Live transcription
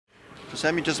So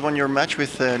Sam, you just won your match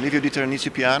with Liviu-Dieter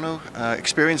Nisipeanu,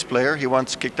 experienced player. He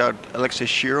once kicked out Alexei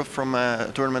Shirov from a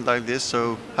tournament like this.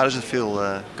 So how does it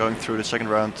feel going through the second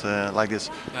round like this?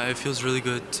 It feels really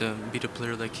good to beat a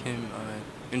player like him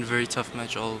in a very tough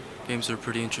match. All games are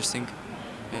pretty interesting,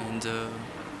 and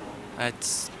I had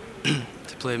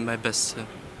to play my best to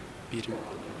beat him.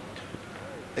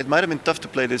 It might have been tough to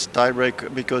play this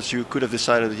tiebreak because you could have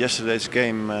decided yesterday's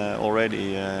game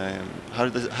already.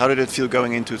 How did it feel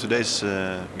going into today's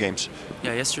games?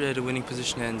 Yeah, yesterday I had a winning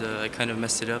position and I kind of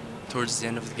messed it up towards the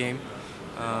end of the game.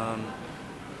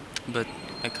 But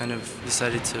I kind of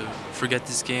decided to forget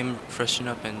this game, freshen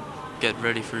up, and get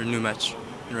ready for a new match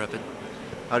in Rapid.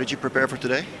 How did you prepare for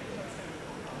today?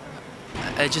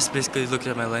 I just basically looked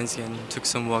at my lines again, took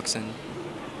some walks, and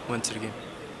went to the game.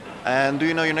 And do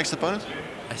you know your next opponent?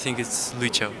 I think it's Liu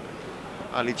Chao.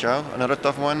 Ali Chao, another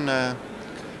tough one.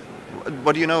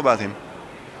 What do you know about him?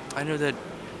 I know that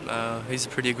he's a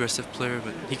pretty aggressive player,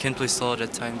 but he can play solid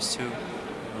at times too.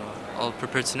 I'll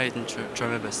prepare tonight and try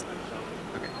my best.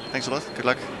 Okay. Thanks a lot. Good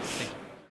luck. Thank you.